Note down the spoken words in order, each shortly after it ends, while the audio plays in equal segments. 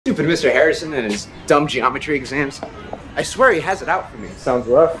Stupid Mr. Harrison and his dumb geometry exams. I swear he has it out for me. Sounds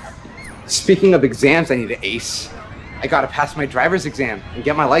rough. Speaking of exams, I need to ace. I gotta pass my driver's exam and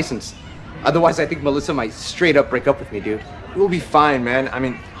get my license. Otherwise, I think Melissa might straight up break up with me, dude. You'll be fine, man. I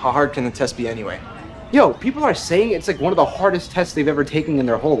mean, how hard can the test be anyway? Yo, people are saying it's like one of the hardest tests they've ever taken in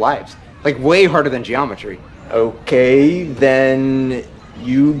their whole lives. Like way harder than geometry. Okay, then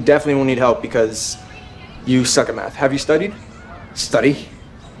you definitely will need help because you suck at math. Have you studied? Study?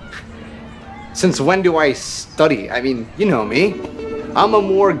 Since when do I study? I mean, you know me. I'm a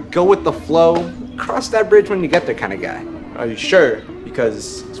more go with the flow, cross that bridge when you get there kind of guy. Are you sure?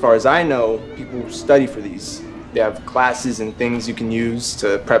 Because as far as I know, people study for these. They have classes and things you can use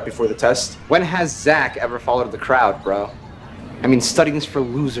to prep before the test. When has Zach ever followed the crowd, bro? I mean, studying's for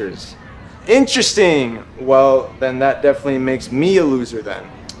losers. Interesting. Well, then that definitely makes me a loser then.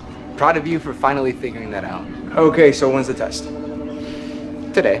 Proud of you for finally figuring that out. Okay, so when's the test?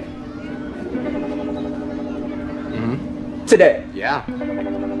 Today. Today. Yeah.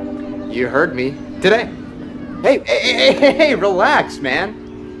 You heard me. Today. Hey, relax,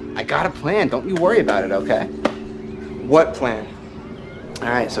 man. I got a plan. Don't you worry about it, okay? What plan? All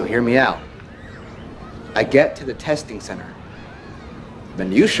right, so hear me out. I get to the testing center. Then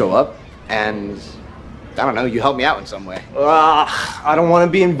you show up, and I don't know, you help me out in some way. I don't want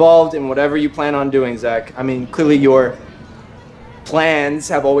to be involved in whatever you plan on doing, Zach. I mean, clearly your plans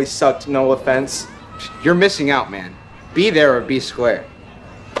have always sucked, no offense. You're missing out, man. Be there or be square.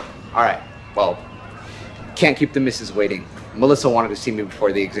 All right, well, can't keep the missus waiting. Melissa wanted to see me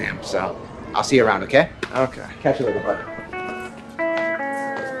before the exam, so I'll see you around, okay? Okay. Catch you later, bud.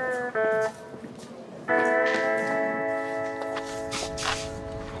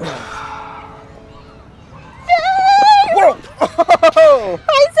 Whoa!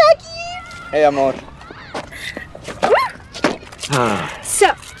 Hi, Zachy! Hey, I'm on. So,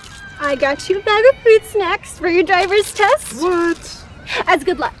 I got you a bag of fruit snacks for your driver's test. What? As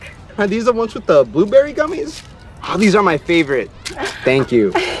good luck. Are these the ones with the blueberry gummies? Oh, these are my favorite. Thank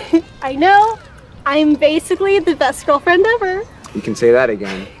you. I know. I'm basically the best girlfriend ever. You can say that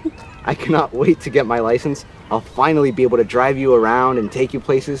again. I cannot wait to get my license. I'll finally be able to drive you around and take you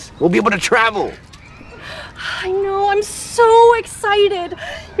places. We'll be able to travel. I know, I'm so excited.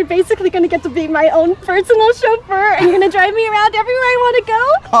 You're basically gonna get to be my own personal chauffeur and you're gonna drive me around everywhere I wanna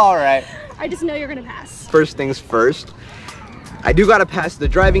go. All right. I just know you're gonna pass. First things first, I do gotta pass the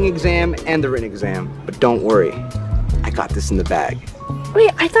driving exam and the written exam, but don't worry, I got this in the bag.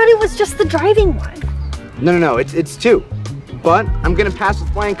 Wait, I thought it was just the driving one. No, it's two. But I'm gonna pass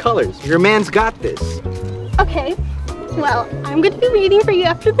with flying colors. Your man's got this. Okay, well, I'm gonna be waiting for you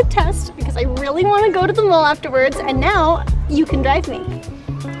after the test because I really wanna go to the mall afterwards and now you can drive me.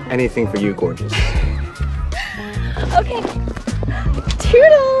 Anything for you, gorgeous. Okay,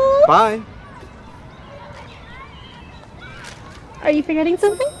 toodles! Bye. Are you forgetting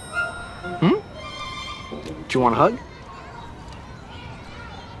something? Do you want a hug?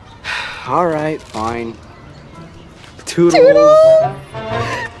 All right, fine. Toodles. Toodles!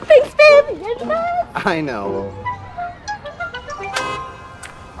 Thanks, babe. You're the best. I know.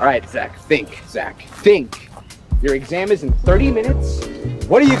 All right, Zach, think. Your exam is in 30 minutes.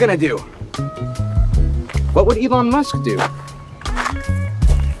 What are you gonna do? What would Elon Musk do?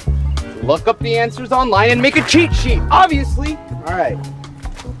 Look up the answers online and make a cheat sheet, obviously. All right.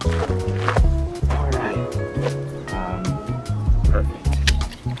 Perfect.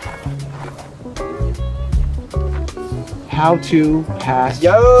 How to pass.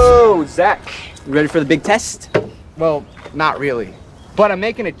 Yo, Zach, you ready for the big test? Well, not really. But I'm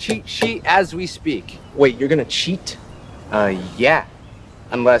making a cheat sheet as we speak. Wait, you're gonna cheat? Yeah.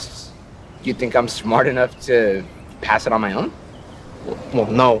 Unless you think I'm smart enough to pass it on my own? Well,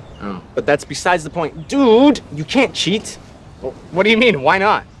 no. Oh. But that's besides the point. Dude, you can't cheat. Well, what do you mean? Why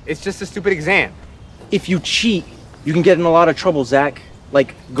not? It's just a stupid exam. If you cheat, you can get in a lot of trouble, Zach.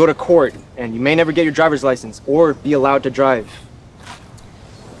 Like, go to court, and you may never get your driver's license or be allowed to drive.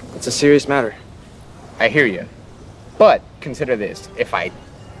 It's a serious matter. I hear you. But consider this. If I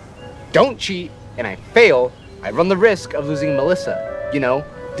don't cheat and I fail, I run the risk of losing Melissa. You know,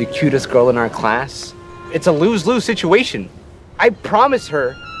 the cutest girl in our class. It's a lose-lose situation. I promised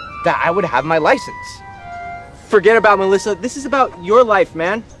her that I would have my license. Forget about Melissa. This is about your life,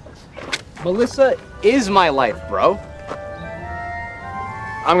 man. Melissa is my life, bro.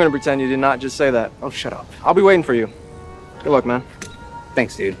 I'm gonna pretend you did not just say that. Oh, shut up. I'll be waiting for you. Good luck, man.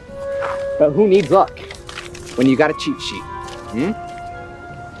 Thanks, dude. But who needs luck when you got a cheat sheet?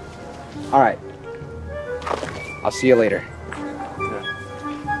 All right. I'll see you later.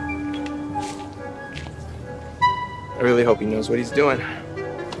 I really hope he knows what he's doing.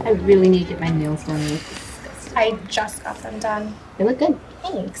 I really need to get my nails done. I just got them done. They look good.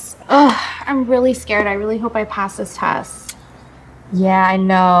 Thanks. Ugh, I'm really scared. I really hope I pass this test. Yeah, I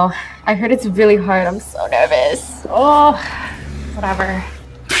know. I heard it's really hard. I'm so nervous. Oh, whatever.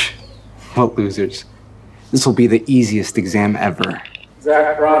 What losers. This will be the easiest exam ever.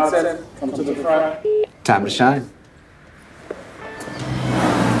 Zach Bronson, come to the front. Time to shine.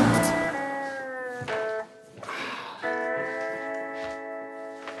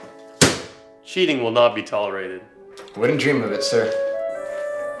 Cheating will not be tolerated. Wouldn't dream of it, sir.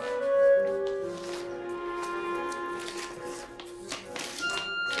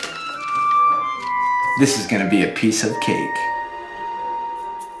 This is gonna be a piece of cake.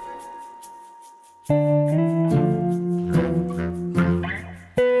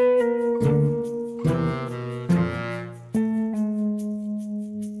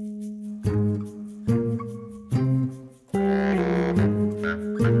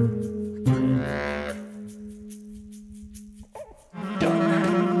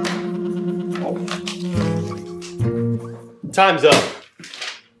 Time's up.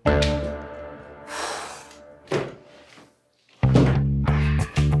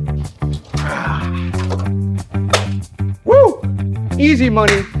 Woo! Easy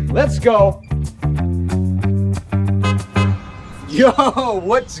money. Let's go. Yo,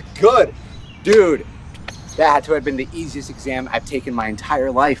 what's good? Dude, that had to have been the easiest exam I've taken my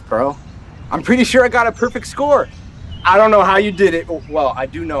entire life, bro. I'm pretty sure I got a perfect score. I don't know how you did it. Well, I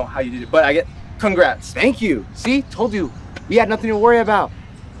do know how you did it, but I get congrats. Thank you. See, told you. We had nothing to worry about.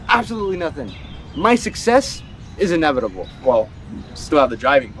 Absolutely nothing. My success is inevitable. Well, still have the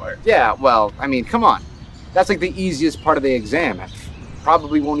driving part. Yeah, well, I mean, come on. That's like the easiest part of the exam. I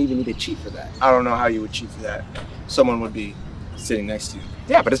probably won't even need to cheat for that. I don't know how you would cheat for that. Someone would be sitting next to you.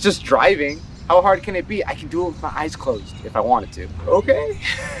 Yeah, but it's just driving. How hard can it be? I can do it with my eyes closed if I wanted to. Okay.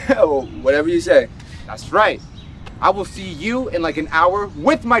 Well, whatever you say. That's right. I will see you in like an hour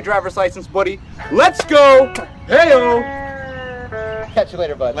with my driver's license, buddy. Let's go! Heyo! Catch you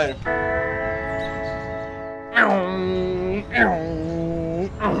later, bud. Later.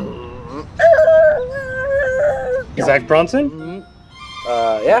 Zach Bronson?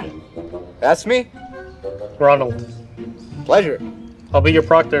 Yeah. That's me. Ronald. Pleasure. I'll be your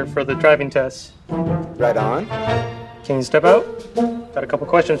proctor for the driving test. Right on. Can you step out? Got a couple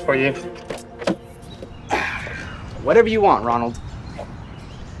questions for you. Whatever you want, Ronald.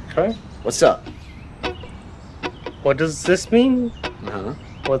 Okay. What's up? What does this mean? Uh-huh.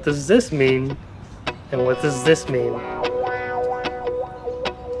 What does this mean? And what does this mean?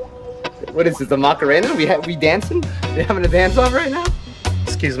 What is this, the Macarena? We dancing? We having a dance off right now?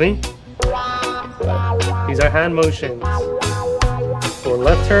 Excuse me? These are hand motions. For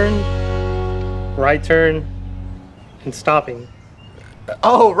left turn, right turn, and stopping.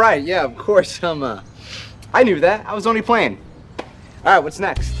 Oh, right, yeah, of course. I knew that. I was only playing. All right, what's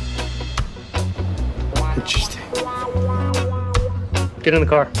next? Interesting. Get in the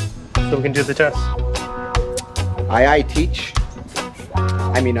car so we can do the test. I teach.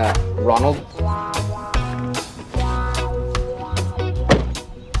 I mean, Ronald.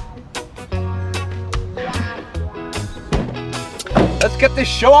 Let's get this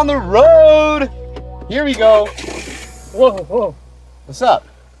show on the road. Here we go. Whoa, whoa. What's up?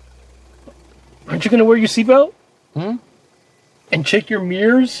 Aren't you gonna wear your seatbelt? Hmm? And check your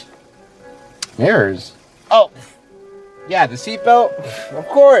mirrors? Mirrors? Oh, yeah, the seatbelt? Of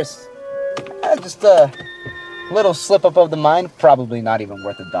course. Just a little slip up of the mind, probably not even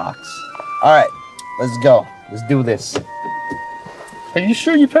worth the docs. All right, let's go. Let's do this. Are you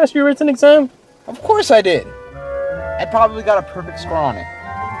sure you passed your written exam? Of course I did. I probably got a perfect score on it.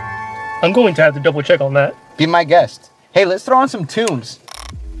 I'm going to have to double check on that. Be my guest. Hey, let's throw on some tunes.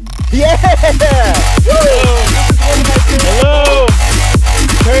 Yeah! Hello!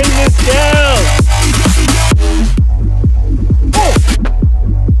 Turn this down!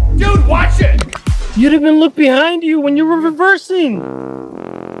 Dude, watch it! You didn't even look behind you when you were reversing.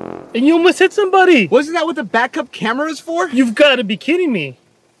 And you almost hit somebody. Wasn't that what the backup camera is for? You've got to be kidding me.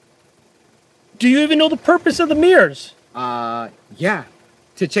 Do you even know the purpose of the mirrors? Yeah.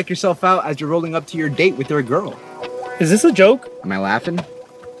 To check yourself out as you're rolling up to your date with your girl. Is this a joke? Am I laughing?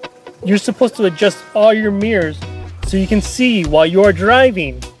 You're supposed to adjust all your mirrors so you can see while you're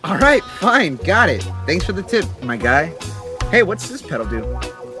driving. All right, fine. Got it. Thanks for the tip, my guy. Hey, what's this pedal do?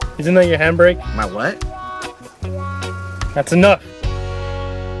 Isn't that your handbrake? My what? That's enough.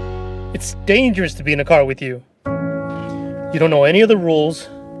 It's dangerous to be in a car with you. You don't know any of the rules.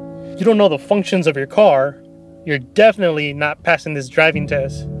 You don't know the functions of your car. You're definitely not passing this driving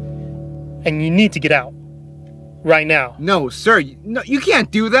test. And you need to get out. right now. No, sir. No, you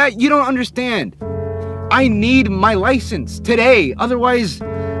can't do that. You don't understand. I need my license today. Otherwise,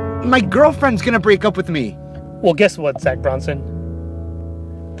 my girlfriend's gonna break up with me. Well, guess what, Zach Bronson?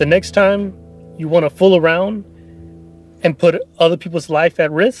 The next time you want to fool around and put other people's life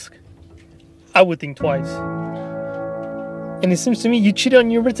at risk, I would think twice. And it seems to me you cheated on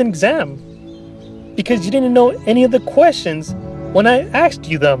your written exam because you didn't know any of the questions when I asked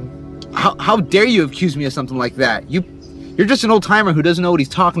you them. How dare you accuse me of something like that? You're just an old timer who doesn't know what he's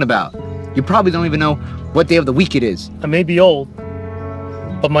talking about. You probably don't even know what day of the week it is. I may be old,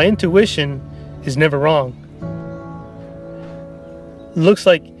 but my intuition is never wrong. Looks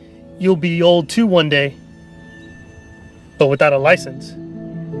like you'll be old too one day, but without a license.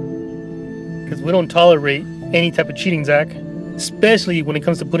 Because we don't tolerate any type of cheating, Zach, especially when it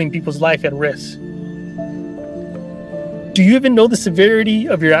comes to putting people's life at risk. Do you even know the severity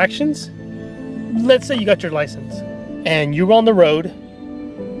of your actions? Let's say you got your license and you were on the road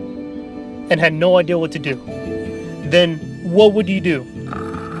and had no idea what to do. Then what would you do?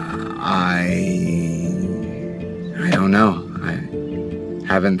 I don't know. I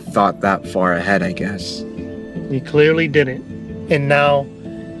haven't thought that far ahead, I guess. You clearly didn't. And now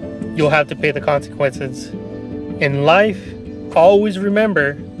you'll have to pay the consequences. In life, always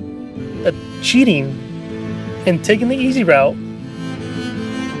remember that cheating and taking the easy route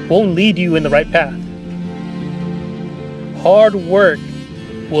won't lead you in the right path. Hard work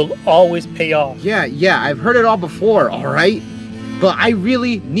will always pay off. Yeah, I've heard it all before, all right? But I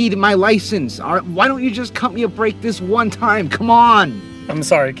really need my license. All right, why don't you just cut me a break this one time? Come on. I'm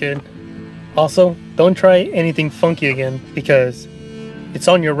sorry, kid. Also, don't try anything funky again because it's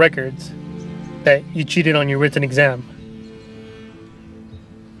on your records that you cheated on your written exam.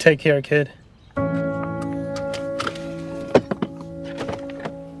 Take care, kid.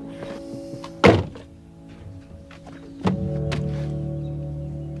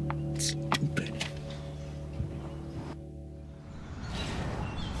 Stupid.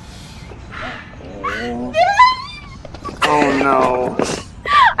 Oh no.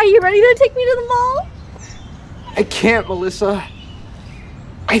 Are you ready to take me to the mall? I can't, Melissa.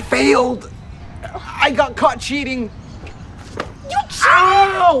 I failed. I got caught cheating. You cheated!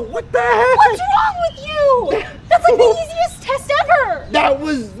 Ow! What the heck? What's wrong with you? That's like the easiest test ever! That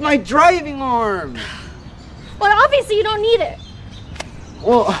was my driving arm. Well, obviously you don't need it.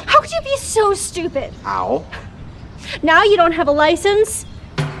 Well, How could you be so stupid? ow. Now you don't have a license,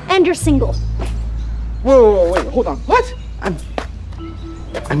 and you're single. Whoa, wait, hold on. What?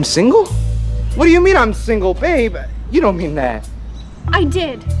 I'm single? What do you mean I'm single, babe? You don't mean that. I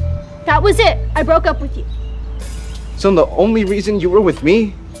did. That was it. I broke up with you. So the only reason you were with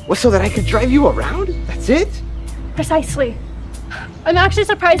me was so that I could drive you around? That's it? Precisely. I'm actually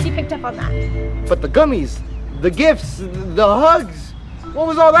surprised you picked up on that. But the gummies, the gifts, the hugs, what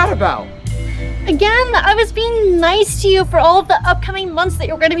was all that about? Again, I was being nice to you for all of the upcoming months that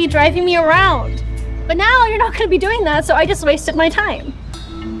you're going to be driving me around. But now you're not going to be doing that, so I just wasted my time.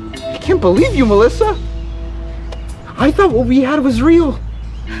 I can't believe you, Melissa. I thought what we had was real.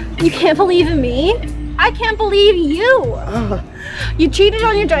 You can't believe in me? I can't believe you. You cheated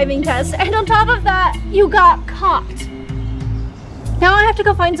on your driving test, and on top of that, you got caught. Now I have to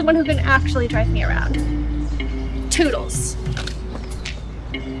go find someone who can actually drive me around. Toodles.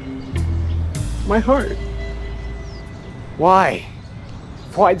 My heart. Why?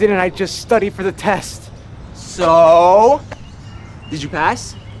 Why didn't I just study for the test? So, did you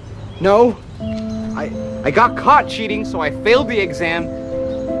pass? No. I got caught cheating, so I failed the exam.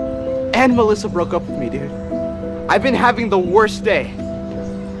 And Melissa broke up with me, dude. I've been having the worst day.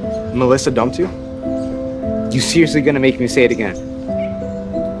 Melissa dumped you? You seriously gonna make me say it again?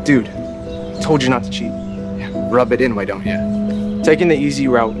 Dude, told you not to cheat. Rub it in, why don't you? Taking the easy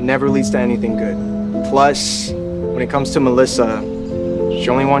route never leads to anything good. Plus, when it comes to Melissa, she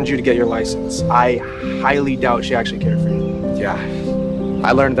only wanted you to get your license. I highly doubt she actually cared for you. Yeah,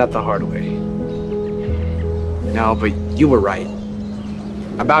 I learned that the hard way. No, but you were right.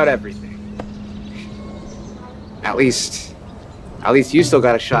 About everything. At least you still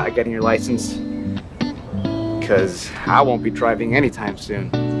got a shot at getting your license. Because I won't be driving anytime soon.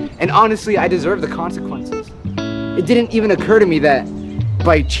 And honestly, I deserve the consequences. It didn't even occur to me that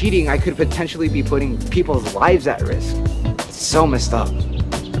by cheating, I could potentially be putting people's lives at risk. It's so messed up.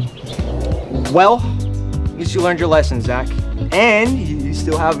 Well, at least you learned your lesson, Zach. And you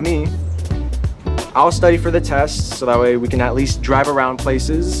still have me. I'll study for the test, so that way we can at least drive around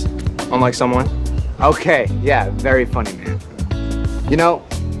places, unlike someone. Okay, yeah, very funny, man. You know,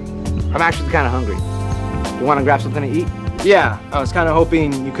 I'm actually kind of hungry. You want to grab something to eat? Yeah, I was kind of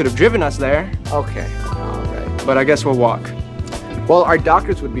hoping you could have driven us there. Okay, all right. but I guess we'll walk. Well, our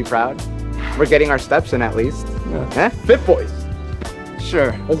doctors would be proud. We're getting our steps in at least. Yeah. Fit boys.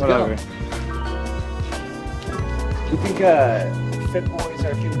 Sure, Let's whatever. go. You think fit boys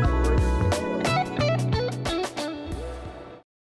are a few words?